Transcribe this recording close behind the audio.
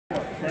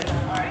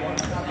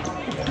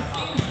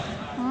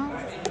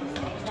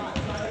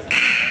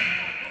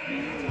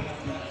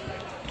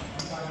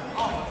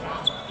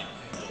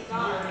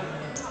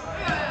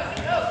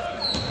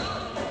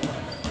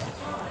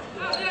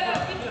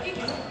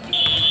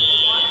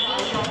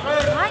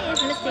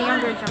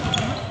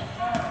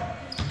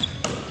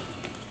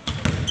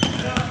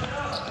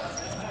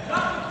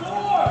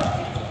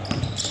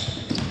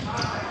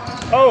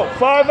Oh,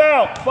 5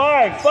 out.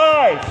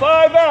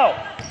 5 out.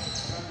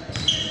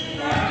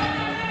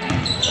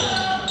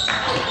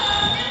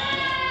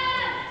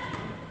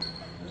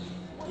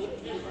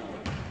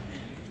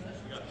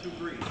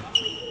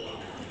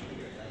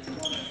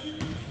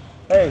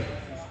 Hey,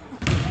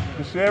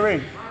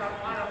 Siri.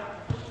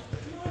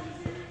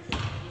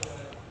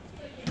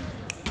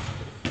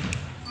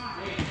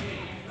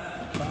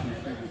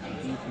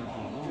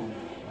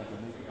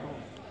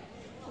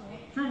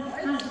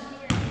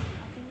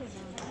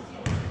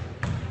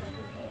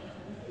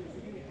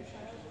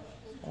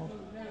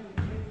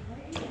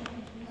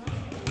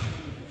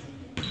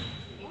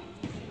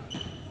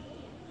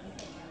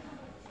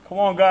 Come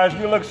on, guys,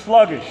 we look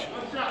sluggish.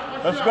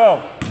 Let's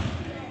go.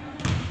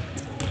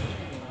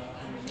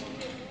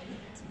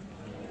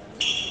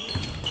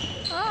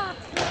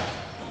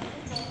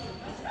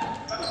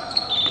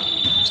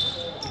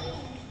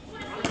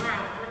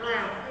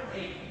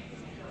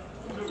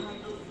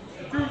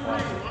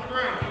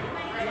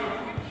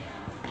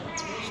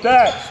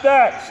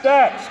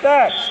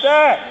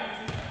 Stack.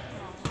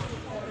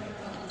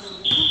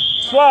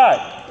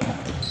 Slide.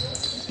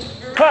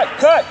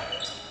 Cut.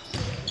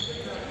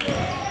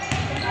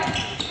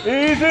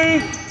 Easy.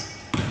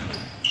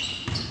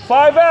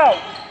 5 out.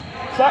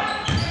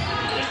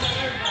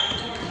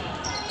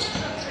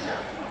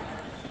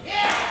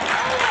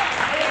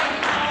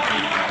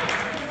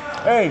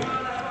 Hey,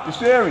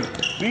 Desiri,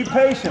 be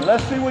patient.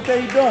 Let's see what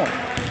they're doing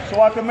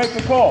so I can make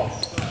the call.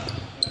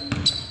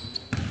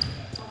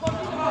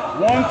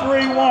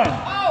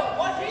 1-3-1.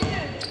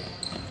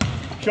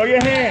 Show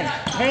your hands.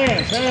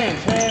 Hands.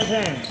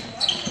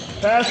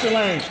 Pass the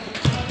lanes.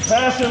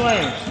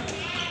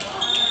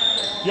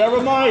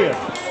 Jeremiah,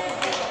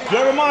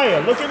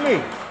 look at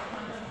me.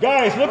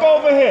 Guys, look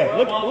over here.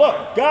 Look.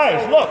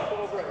 Guys, look.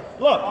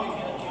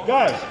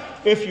 Guys,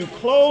 if you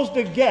close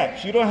the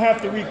gaps, you don't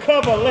have to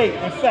recover late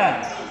and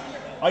fast.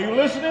 Are you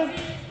listening?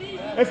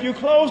 If you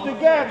close the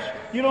gaps,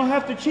 you don't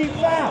have to cheat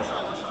foul.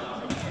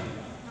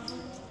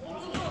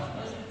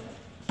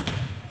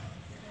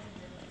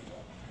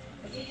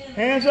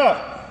 Hands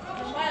up.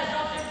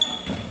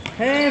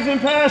 Hands in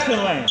passing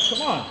lanes.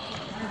 Come on.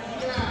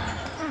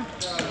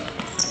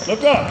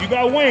 Look up. You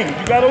got wings.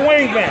 You got a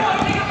wing man.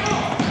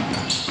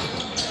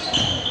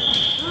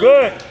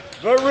 Good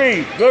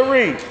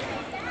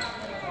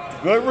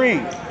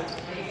read.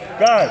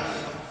 Guys,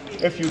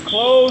 if you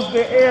close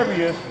the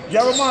areas,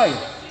 Jeremiah,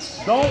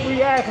 don't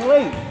react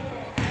late.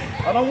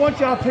 I don't want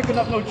y'all picking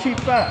up no cheap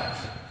fouls.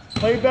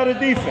 Play better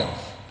defense.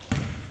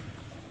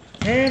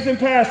 Hands in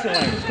passing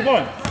lanes. Come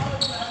on.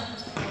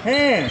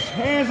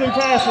 Hands in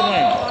passing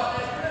lanes.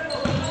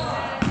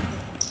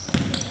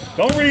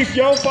 Don't reach,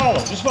 Joe. Follow.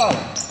 Just follow.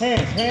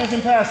 Hands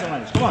in passing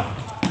lanes.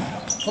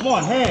 Come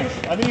on, hands.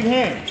 I need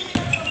hands.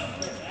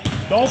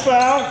 Don't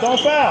foul.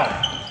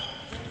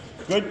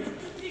 Good.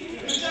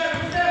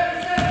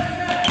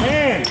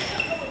 Hands.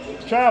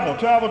 Travel.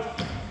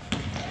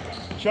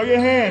 Show your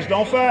hands.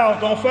 Don't foul.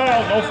 No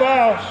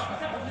fouls.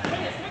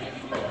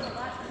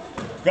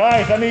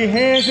 Guys, I need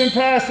hands in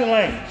passing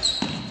lanes.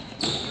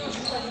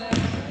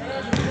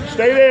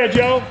 Stay there,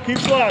 Joe. Keep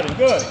sliding.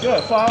 Good.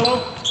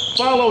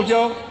 Follow,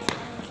 Joe.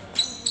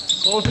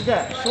 Close the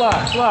gap.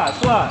 Slide.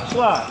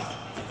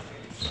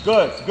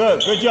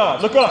 Good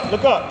job. Look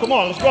up. Come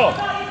on, let's go.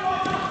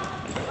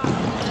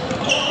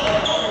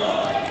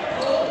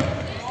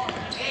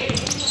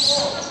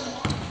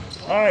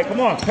 All right, come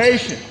on,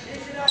 patient.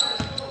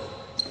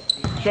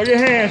 Show your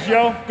hands,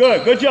 Joe.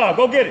 Good job.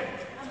 Go get it.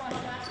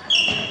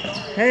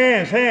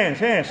 Hands.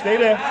 Stay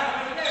there.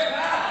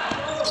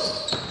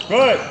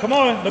 Good. Come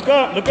on, look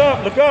up.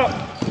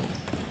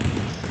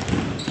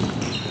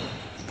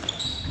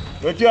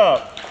 Good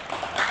job.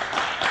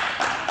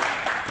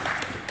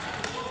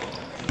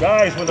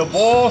 Guys, when the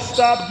ball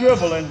stops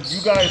dribbling,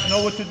 you guys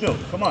know what to do.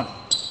 Come on.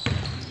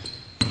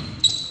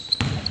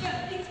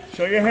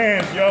 Show your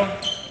hands, Joe.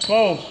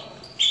 Close.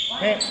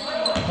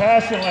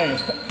 Passing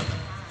lanes.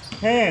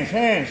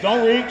 Hands.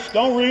 Don't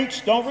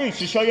reach.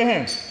 Just show your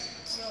hands.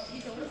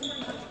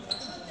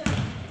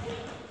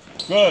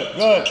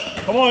 Good.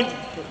 Come on.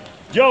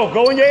 Joe,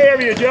 go in your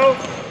area, Joe.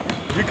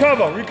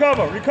 Recover.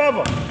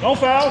 No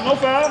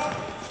foul.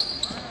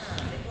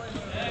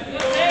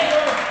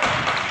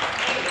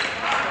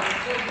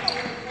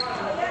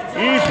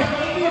 Easy.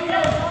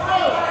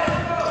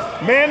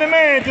 Man to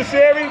man,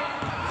 Desiri.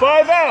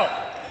 5 out.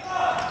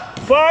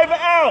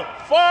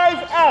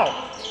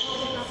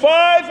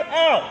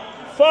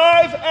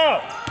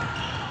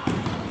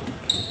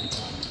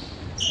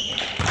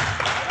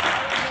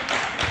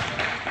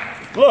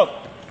 Look,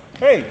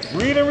 hey,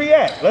 read and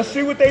react. Let's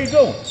see what they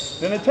doing.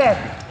 Then attack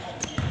it.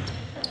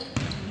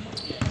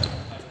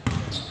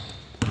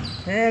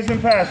 Hands in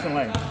passing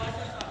lane.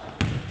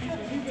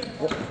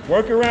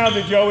 Work around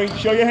it, Joey.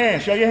 Show your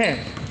hands.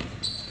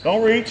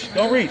 Don't reach.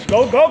 Go.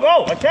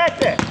 Attack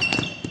that.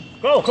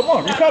 Go, come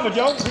on. Recover,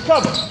 Joe.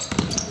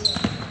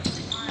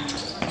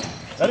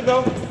 Let it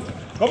go.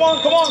 Come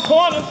on,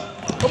 corners.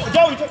 Come on,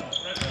 Joey.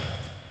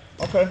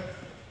 Okay.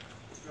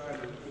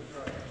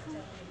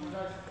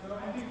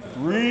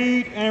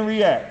 Read and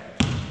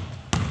react.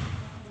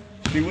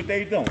 See what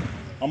they doing.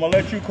 I'm gonna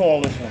let you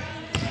call this one.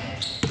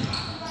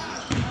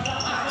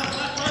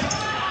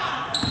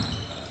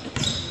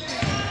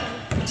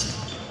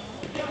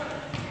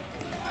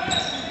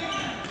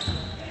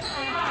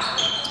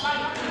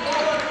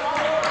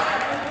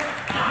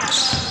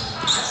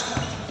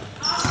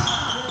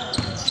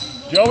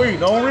 Joey,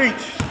 don't reach.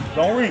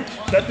 Don't reach.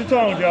 Set the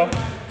tone, Joe.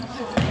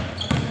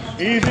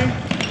 Easy.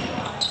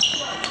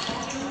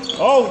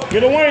 Oh,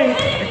 get a wing.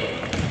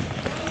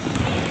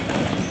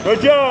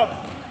 Good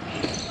job.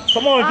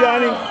 Come on,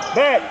 Johnny.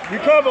 Back.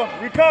 Recover.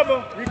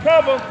 Recover.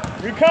 Recover.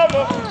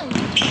 Recover.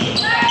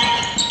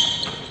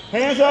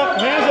 Hands up.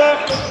 Hands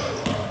up.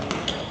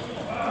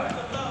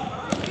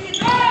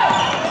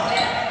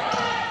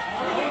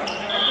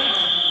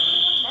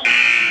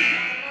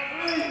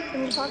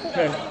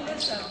 Okay.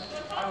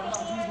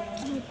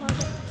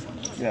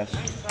 Yes.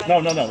 No.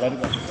 Let it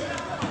go.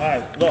 All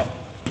right. Look.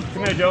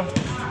 Come here, Joe.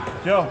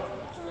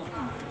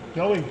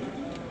 Joey.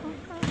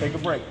 Take a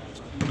break.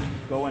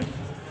 Go in.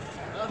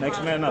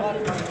 Next man up.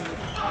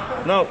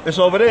 No, it's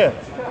over there.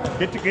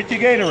 Get your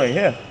Gatorade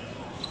here.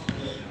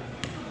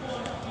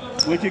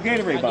 Where's your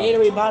Gatorade bottle?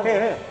 Gatorade bottle.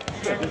 Here.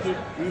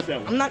 Use that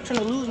one. I'm not trying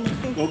to lose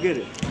anything. Go get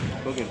it.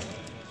 Go get it.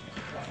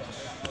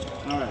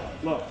 All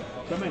right. Look.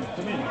 Come in.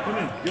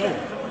 Yo.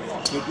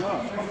 Good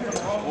job.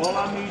 All I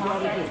need y'all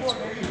to do,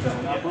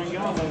 when I bring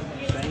y'all in,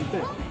 same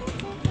thing.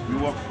 You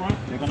up front,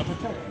 they're going to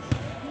protect you.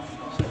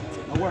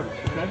 No worries,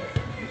 okay?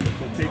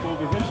 So take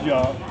over his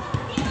job.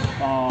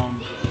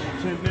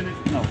 10 minutes,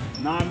 no,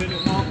 9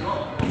 minutes mark, I'm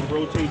going to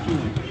rotate you in.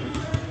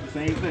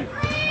 Same thing. All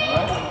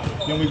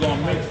right? Then we're going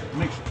to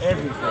mix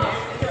everything.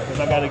 Because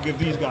I got to give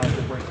these guys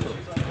the break too.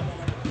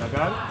 Y'all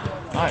got it?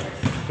 All right,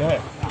 go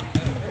ahead.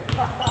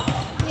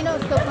 You know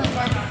it's still playing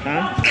back.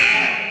 Huh?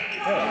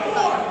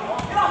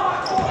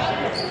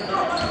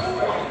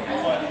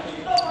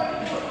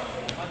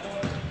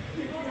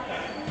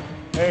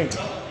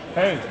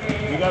 Hey,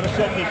 we got to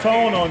set the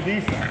tone on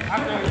defense.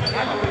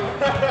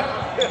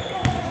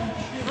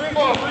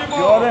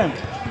 Jordan,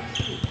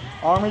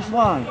 orange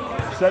line,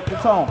 set the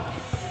tone.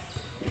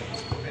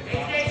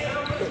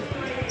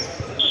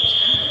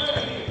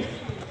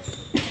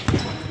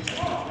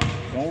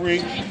 Don't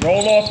reach,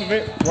 roll off of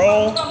it,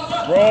 roll.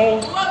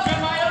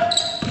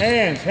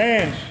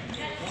 Hands,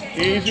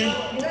 easy.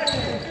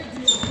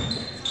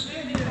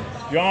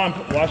 John,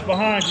 watch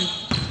behind you.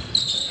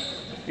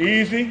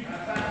 Easy.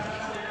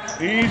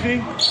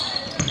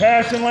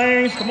 Passing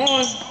lanes, come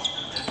on.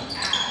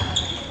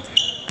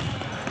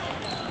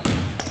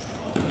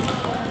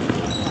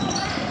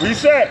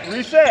 Reset.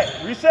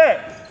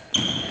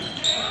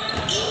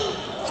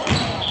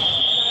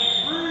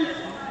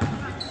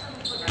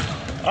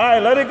 All right,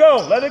 let it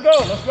go.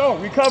 Let's go.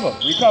 Recover.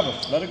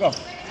 Let it go.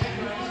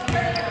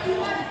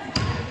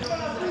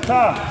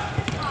 Ty,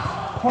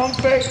 pump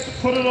fake,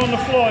 put it on the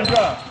floor and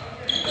drop.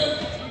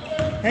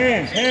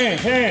 Hands.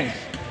 Hands.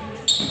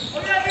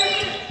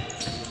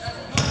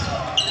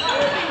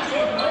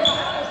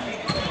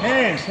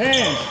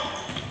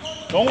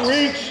 Don't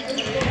reach.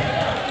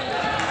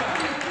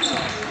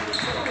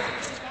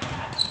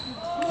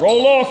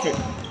 Roll off it.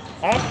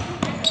 Up.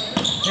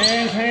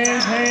 Hands.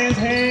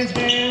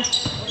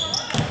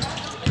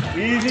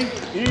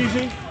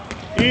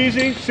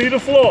 Easy. See the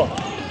floor.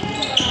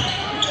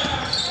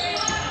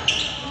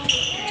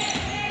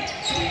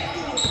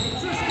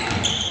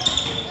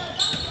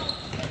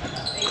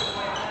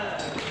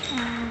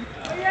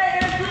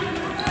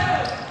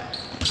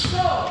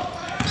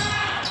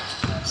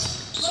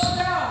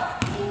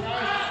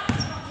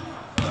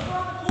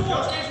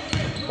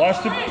 Watch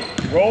the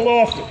roll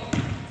off it.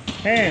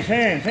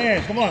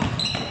 Hands. Come on.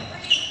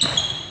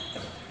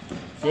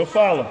 Good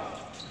follow.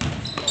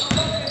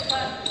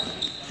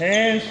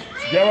 Hands,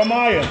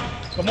 Jeremiah.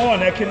 Come on,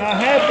 that cannot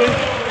happen.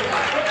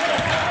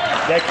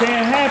 That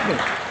can't happen.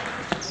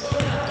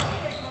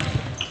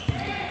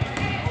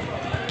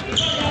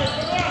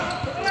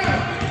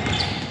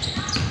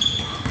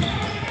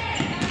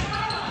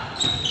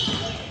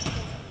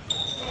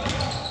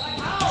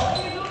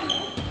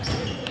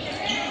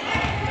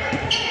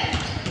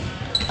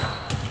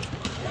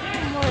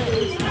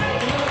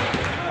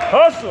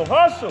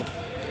 Hustle.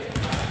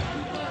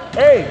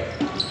 Hey,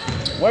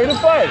 way to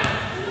fight.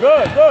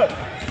 Good.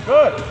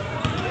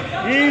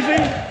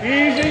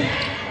 Easy.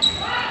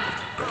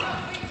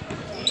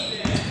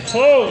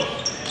 Close.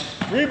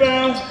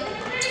 Rebound.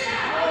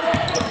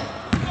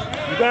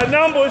 You got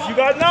numbers.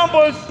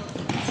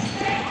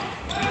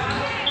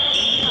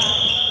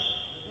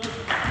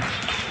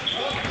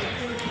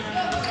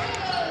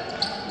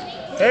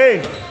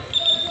 Hey.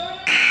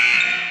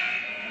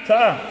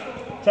 Ty.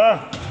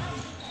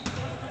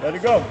 Let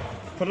it go.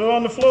 Put it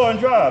on the floor and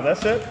drive.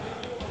 That's it.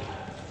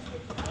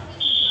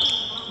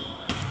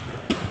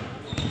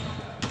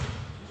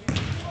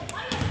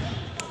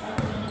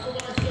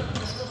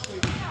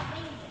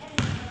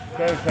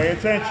 Okay, pay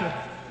attention.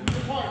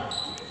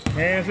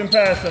 Hands in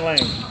passing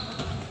lane.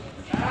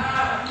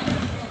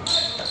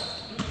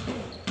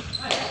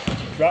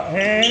 Drop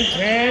hands,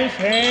 hands,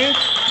 hands.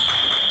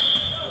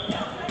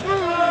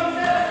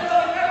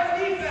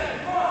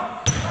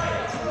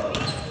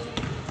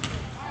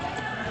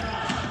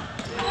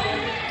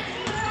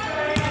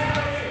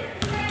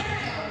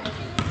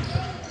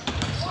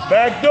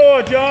 Back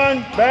door,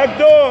 John. Back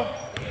door.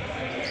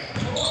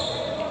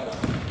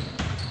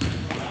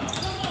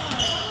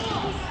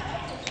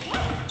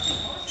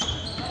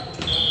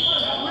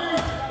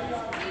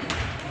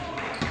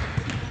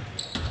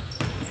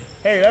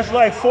 Hey, that's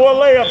like 4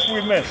 layups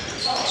we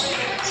missed.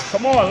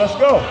 Come on, let's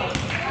go.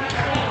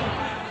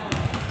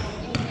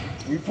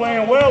 We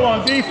playing well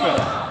on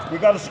defense. We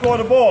got to score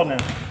the ball now.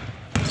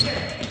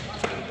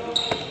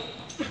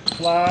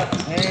 Fly,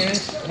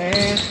 hands,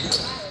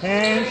 hands,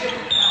 hands.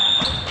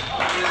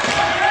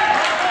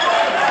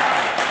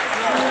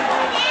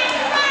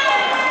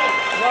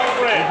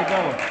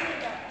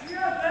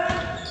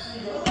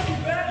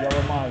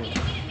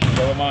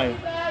 Jeremiah.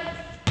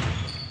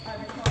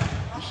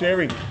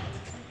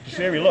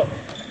 Sherry, look.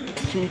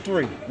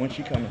 2-3 when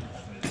she coming.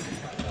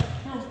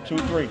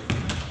 2-3.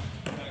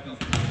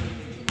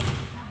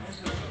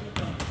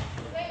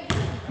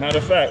 Matter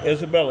of fact,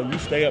 Isabella, you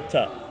stay up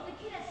top.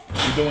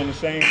 You're doing the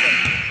same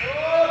thing.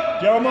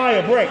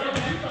 Jeremiah, break.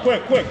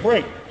 Quick,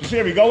 break.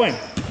 Sherry, go in.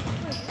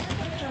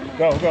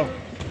 Go.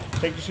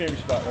 Take the Sherry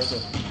spot right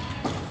there.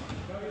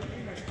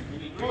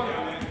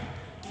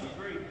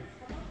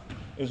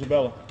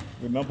 Isabella,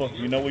 remember,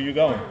 you know where you're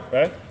going,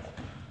 right?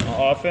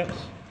 On offense.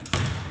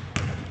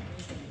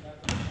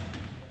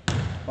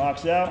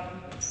 Box out.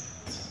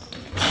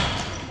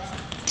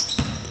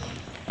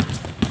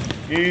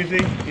 Easy.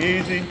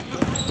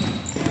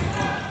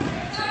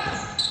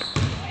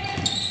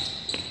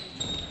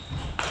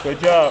 Good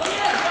job.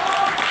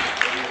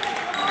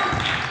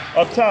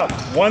 Up top,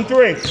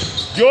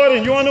 1-3.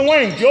 Jordan, you on the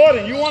wing.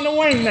 Jordan, you on the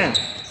wing now.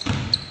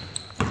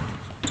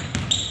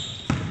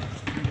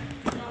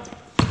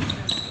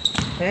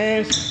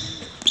 Hands.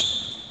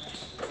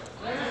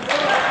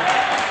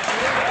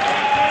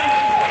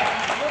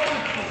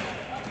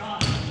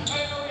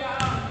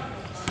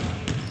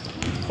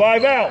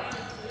 Five out.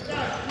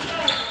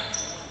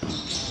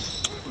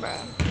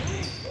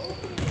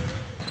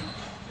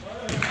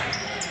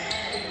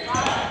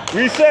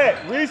 Reset.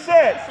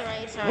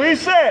 Sorry.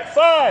 Reset.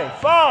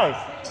 Five.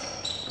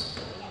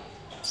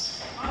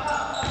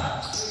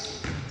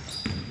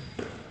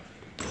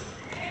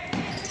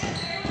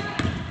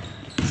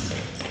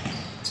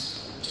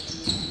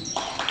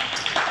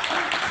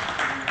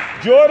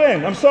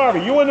 Jordan, I'm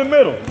sorry, you in the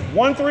middle.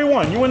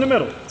 1-3-1, you in the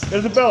middle.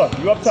 Isabella,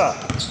 you up top.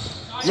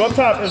 You up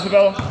top,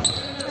 Isabella.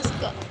 Let's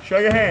go. Show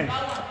your hands.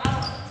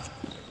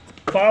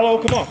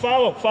 Follow, come on,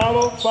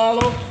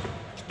 follow.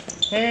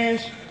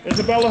 Hands,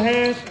 Isabella,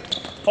 hands.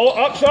 Hold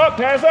up, shot,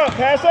 pass up.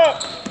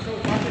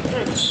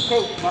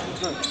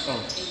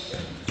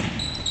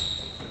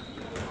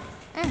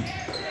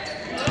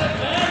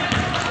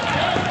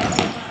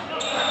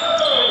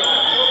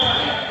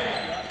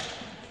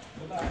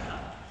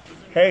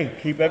 Hey,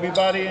 keep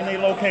everybody in their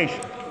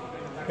location.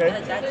 Okay?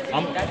 That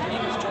dream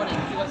is Jordan.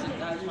 He wasn't.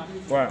 That was my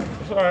fault. Right.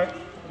 It's all right.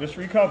 Just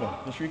recover.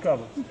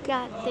 We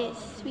got this.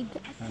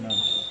 I know.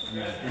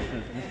 Yeah,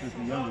 this is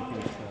the younger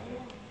kid.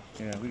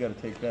 So. Yeah, we got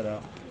to take that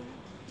out.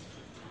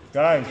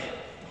 Guys,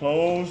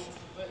 close,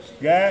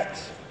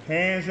 gats,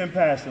 hands, and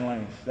passing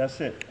lanes.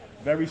 That's it.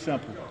 Very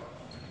simple.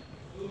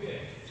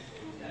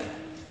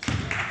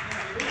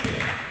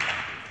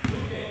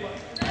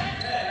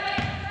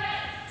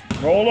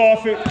 Roll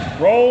off it.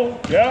 Roll.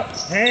 Yep.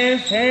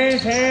 Hands.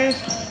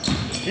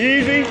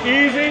 Easy.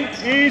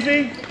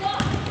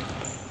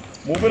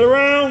 Move it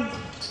around.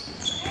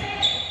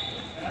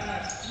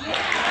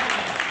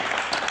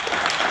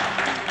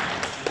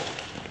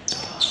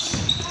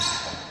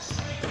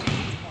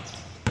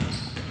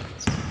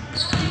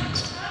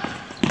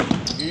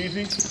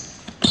 Easy.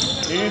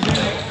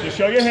 Just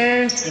show your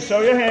hands.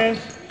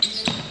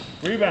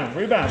 Rebound.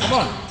 Come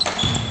on.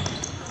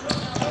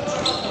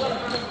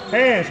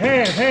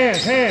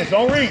 Hands.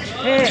 Don't reach.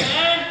 Hands.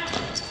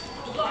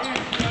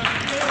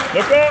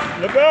 Look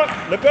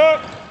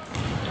up.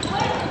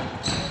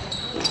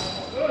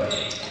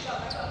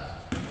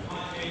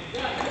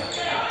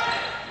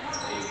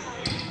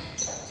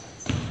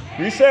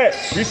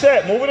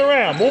 Reset. Move it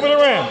around.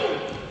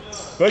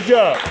 Good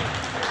job.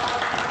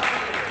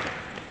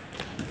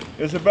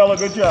 Isabella,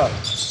 good job.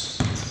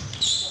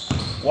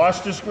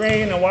 Watch the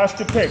screen and watch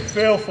the pick.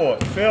 Feel for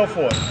it.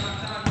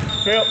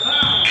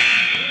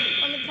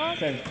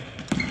 Okay.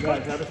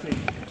 Guys, have a seat.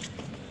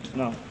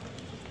 No.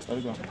 Let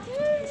it go.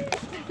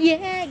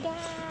 Yeah,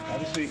 guys.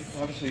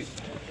 Have a seat.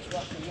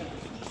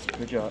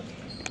 Good job.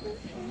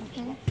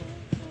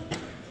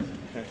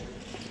 Okay.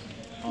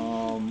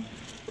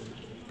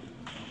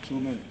 2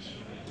 minutes.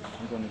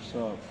 I'm going to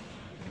sub.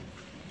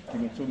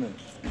 Give me 2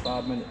 minutes.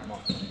 5 minute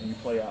mark. And you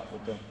play out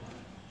with them.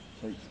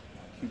 So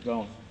keep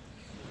going.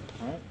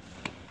 All right?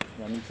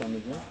 Y'all need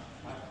something to drink?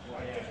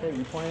 Hey,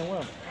 you're playing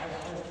well.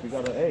 We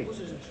got an A.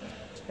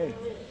 Hey.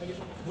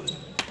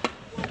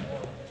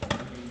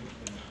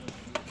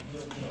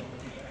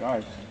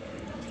 Guys.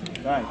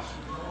 Guys.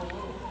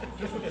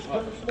 Just a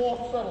small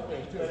subtle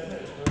thing, too.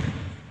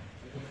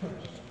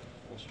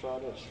 Let's try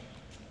this.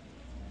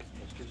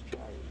 Let's just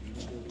try it.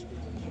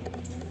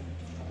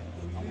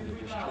 I want to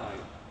just try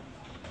it.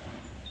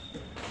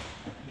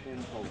 Pin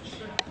post.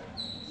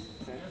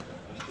 Okay?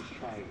 Let's just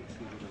try it and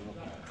see what it looks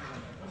like.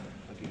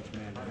 Against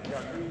man to man.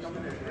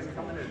 Yeah,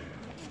 coming in.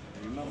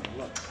 And remember,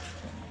 look.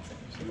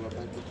 See what I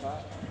the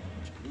top?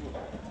 You up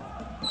at the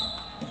top.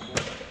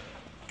 Okay?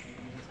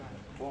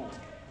 Boom.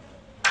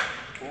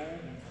 Boom.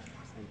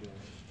 And then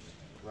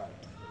right.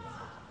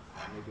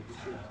 Make a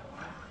decision.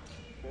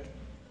 Okay?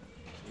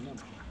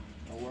 Remember,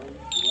 don't worry,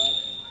 relax.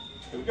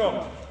 Here we go.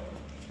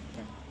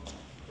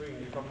 Green,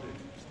 you coming in.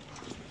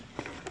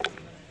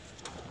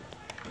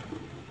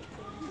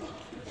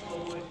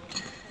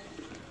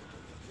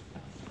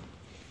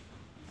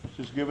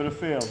 Just give it a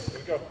feel. Here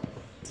we go.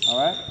 All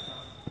right?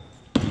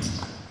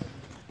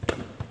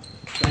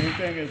 Same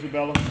thing,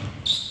 Isabella.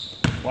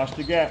 Watch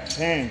the gap.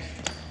 Hands.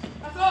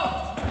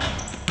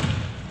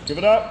 Give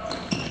it up.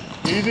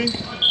 Easy.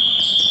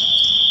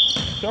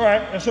 It's all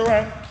right. That's all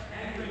right.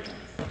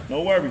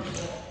 No worries.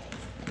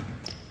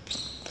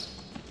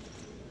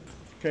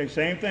 Okay,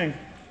 same thing.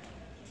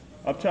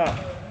 Up top.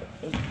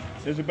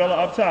 Isabella,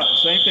 up top.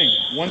 Same thing.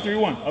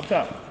 1-3-1. Up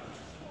top.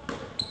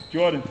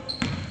 Jordan.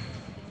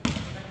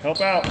 Help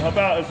out,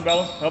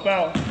 Isabella. Help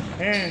out.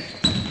 Hands.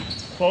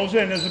 Close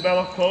in,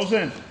 Isabella. Close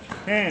in.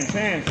 Hands.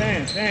 Hands.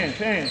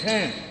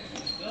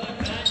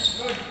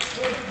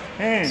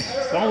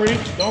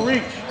 Don't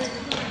reach.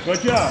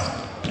 Good job.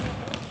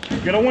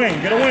 Get a wing.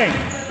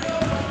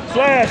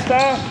 Flash,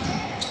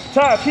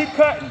 Ty,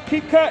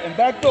 keep cutting.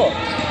 Back door.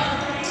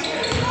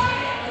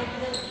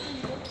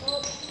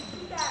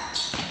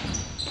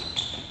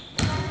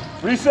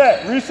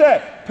 Reset.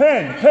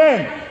 Pin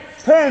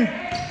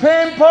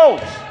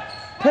post.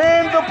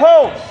 Pin the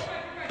post.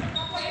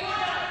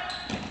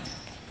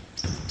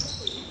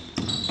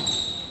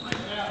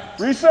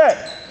 Reset.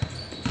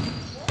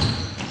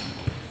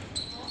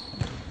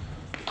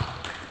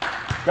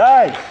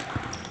 Guys,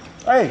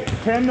 hey,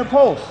 pin the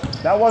post.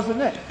 That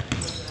wasn't it.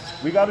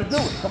 We got to do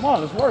it. Come on,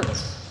 let's work.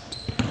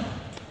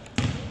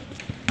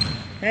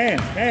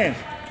 Hands.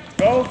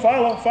 Go,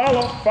 follow.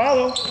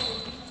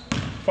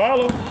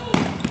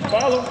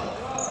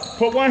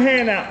 Put one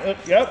hand out.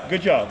 Yep,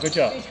 good job.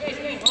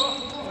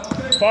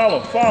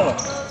 Follow.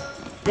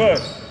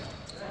 Good.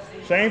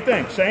 Same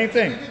thing.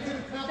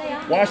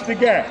 Watch the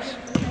gaps.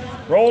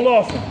 Roll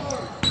off them.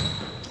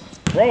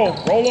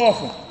 Roll off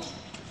them.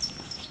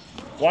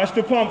 Watch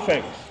the pump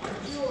fakes.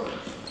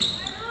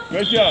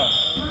 Good job.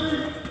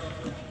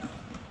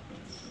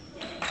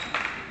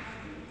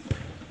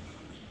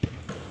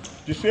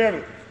 Just serve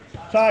it.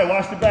 Ty,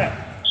 watch the back.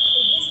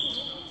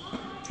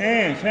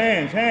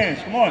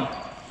 Hands. Come on.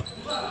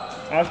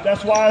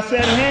 That's why I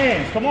said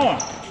hands. Come on.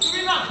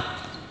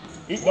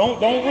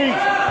 Don't reach.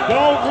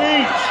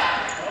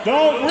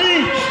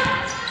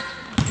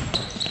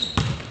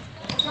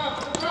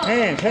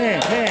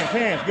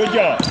 Hands.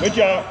 Good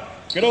job.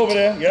 Get over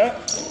there. Yeah.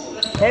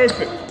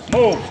 Perfect.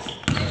 Move.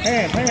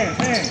 Hands.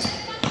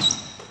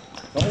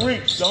 Don't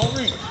reach.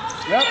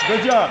 Yep.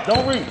 Good job.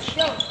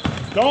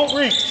 Don't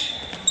reach.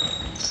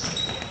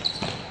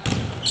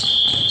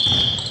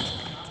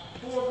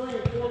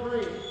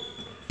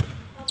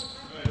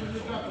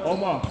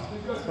 Omar,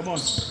 come on.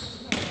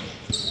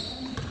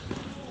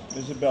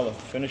 Isabella,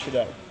 finish it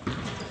out.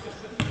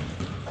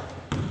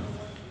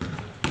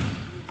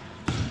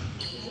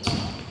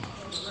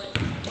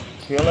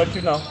 He'll let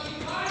you know.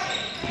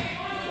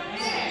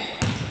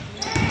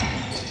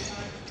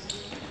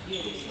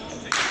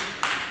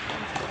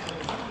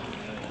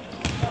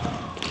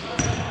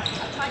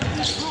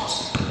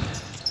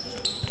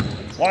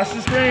 Watch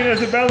the screen,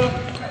 Isabella.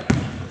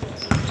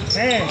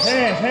 Hands.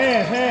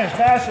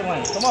 Pass the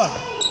lane. Come on.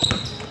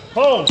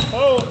 Hold.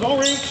 Don't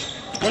reach.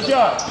 Good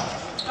job.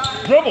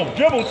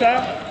 Dribble,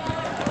 Ty.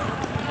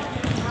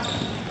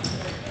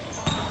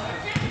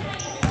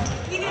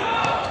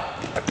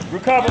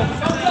 Recover.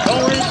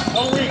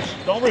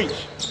 Don't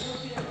reach.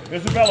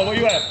 Isabella, where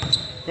you at?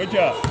 Good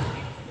job.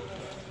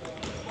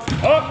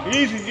 Up,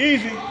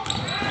 easy.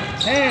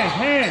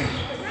 Hands.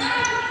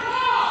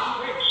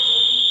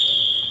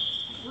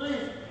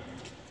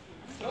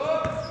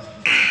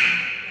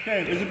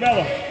 Okay,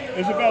 Isabella,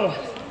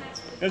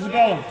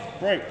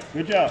 break.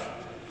 Good job.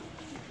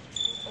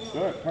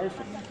 Good,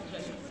 perfect.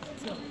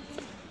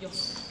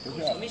 Good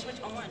job.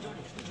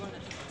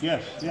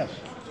 Yes.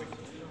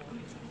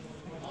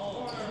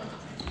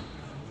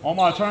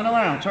 Omar, turn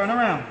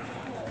around.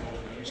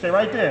 Stay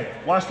right there.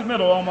 Watch the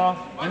middle, Omar.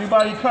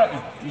 Anybody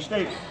cutting, you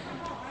stay.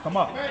 Come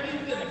up.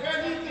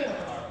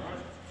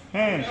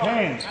 Hands.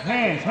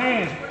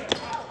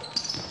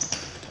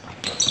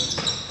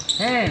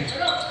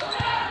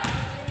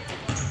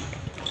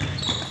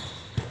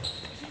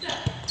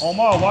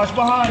 Omar, watch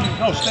behind you.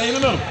 No, stay in the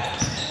middle.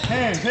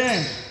 Hands.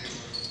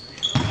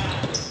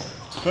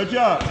 Good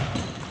job.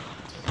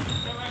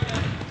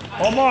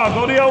 Omar,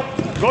 go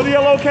to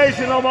your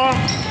location, Omar.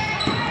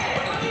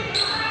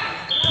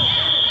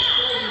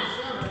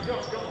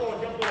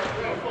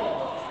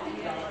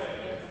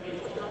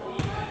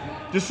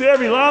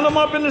 Desiri, line them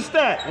up in the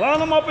stack. Line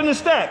them up in the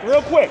stack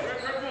real quick.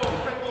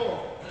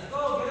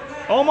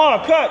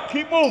 Omar, cut.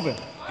 Keep moving.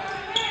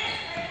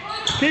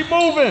 Keep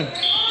moving.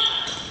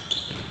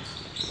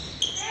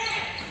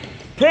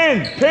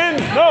 Pin,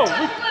 no.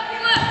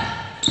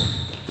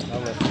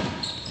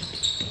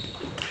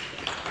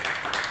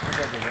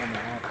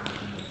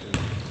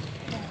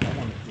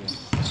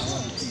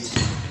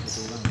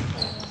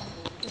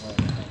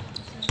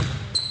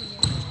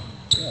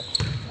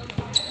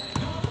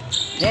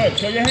 Good,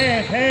 show your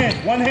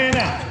hands, one hand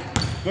out.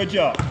 Good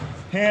job.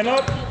 Hand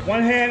up,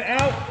 one hand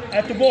out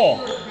at the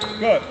ball.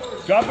 Good,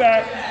 drop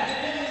back.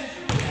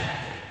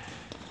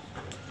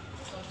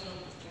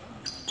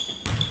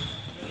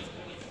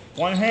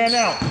 One hand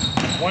out,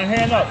 one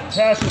hand up,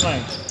 passing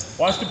lane.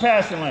 Watch the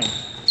passing lane.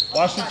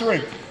 Watch the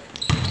three.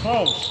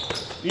 Close,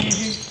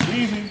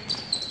 easy.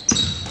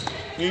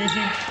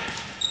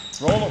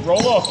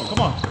 Roll off, come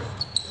on.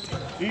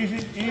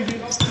 Easy.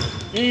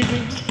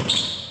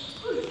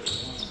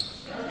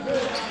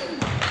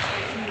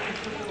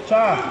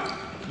 Ty,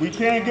 we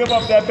can't give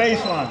up that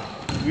baseline.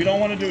 We don't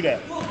want to do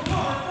that.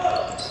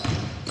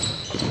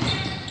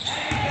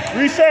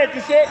 Reset,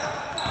 that's it.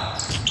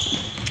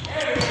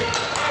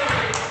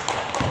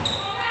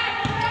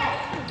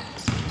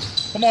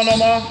 Come on,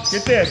 Omar.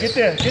 Get there.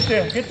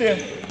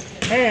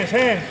 Hands.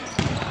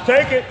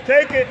 Take it.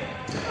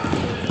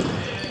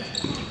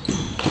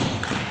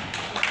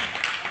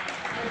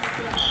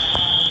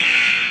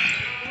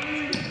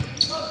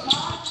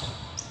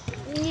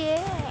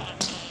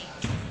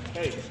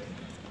 Hey.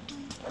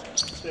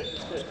 Sit.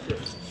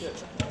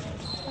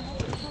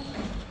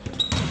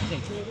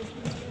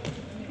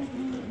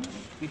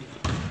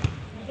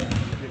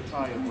 Get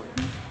tired with it.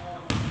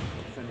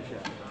 Finish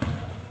up.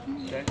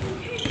 Okay?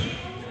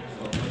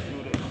 So let's do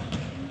this.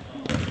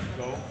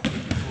 Go.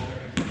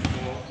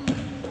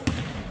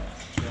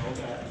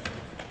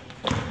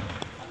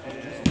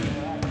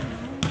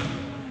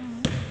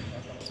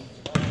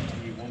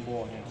 Need one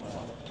ball here.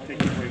 Take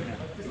your break now.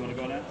 You want to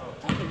go now?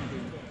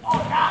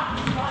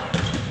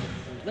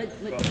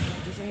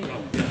 Just hang on.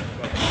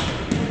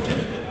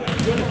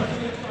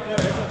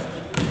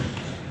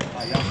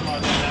 Y'all smart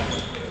on that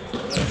one.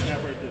 Let's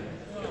snap right there.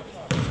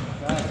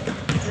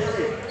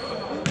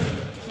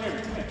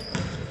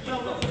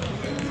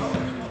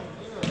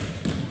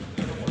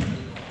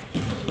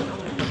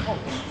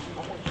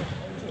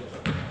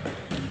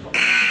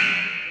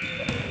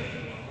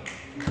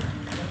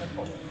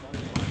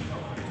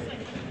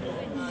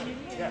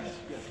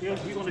 Yes.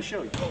 We're going to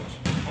show you.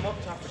 I'm up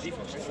top for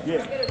defense, right?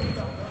 Yeah.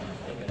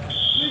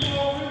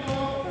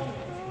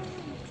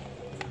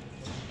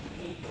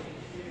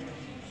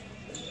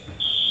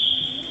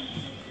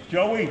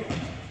 Joey,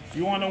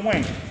 you on the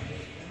wing.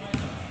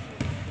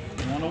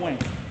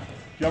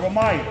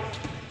 Jeremiah,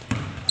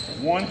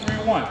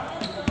 1-3-1.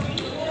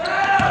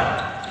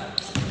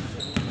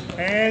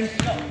 Hands.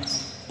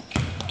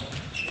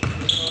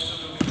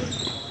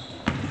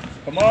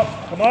 Come up.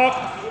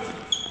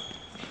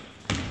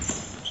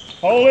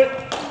 Hold it.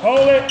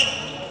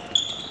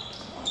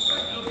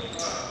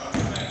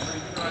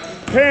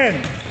 Pin.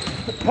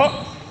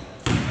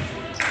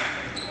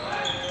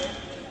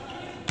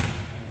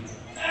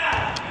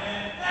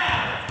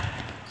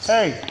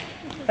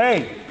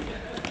 Hey.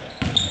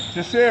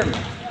 Desiri.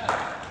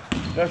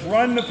 Let's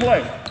run the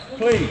play,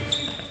 please.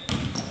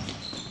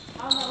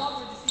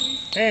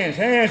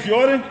 Hands,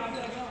 Jordan.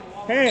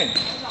 Hands.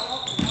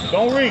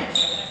 Don't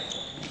reach.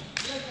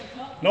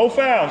 No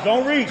fouls.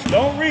 Don't reach.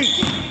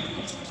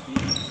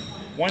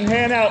 One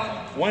hand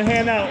out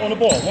on the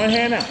ball. One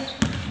hand out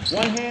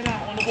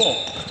on the ball.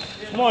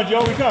 Come on,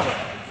 Joe, recover.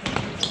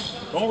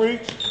 Don't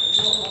reach.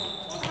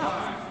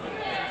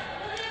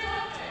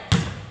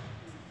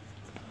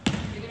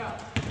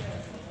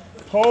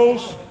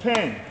 Post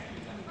pin.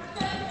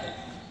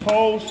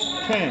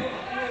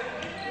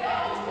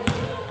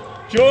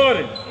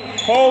 Jordan,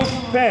 post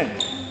pin.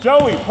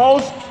 Joey,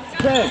 post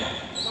pin.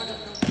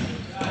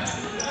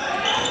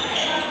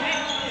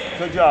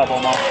 Good job,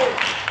 Omar.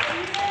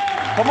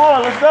 Come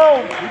on, let's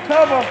go.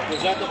 Recover.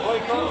 Is that the play,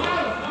 coach?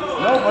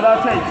 No, but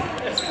I'll take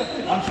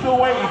it. I'm still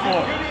waiting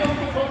for it.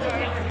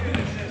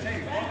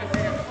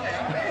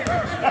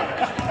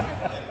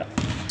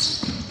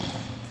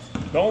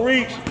 Don't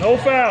reach. No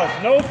foul.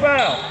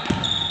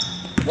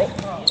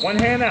 One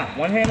hand out.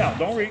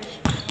 Don't reach.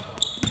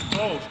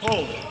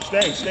 Close.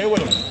 Stay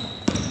with him.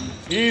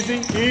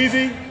 Easy.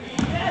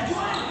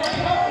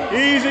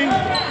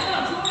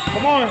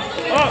 Come on.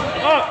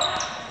 Up.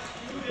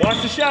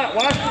 Watch the shot.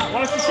 Watch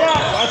the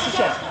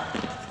shot.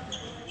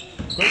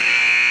 Good.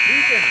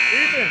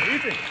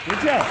 Ethan. Good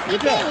job.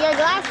 Ethan, your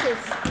glasses.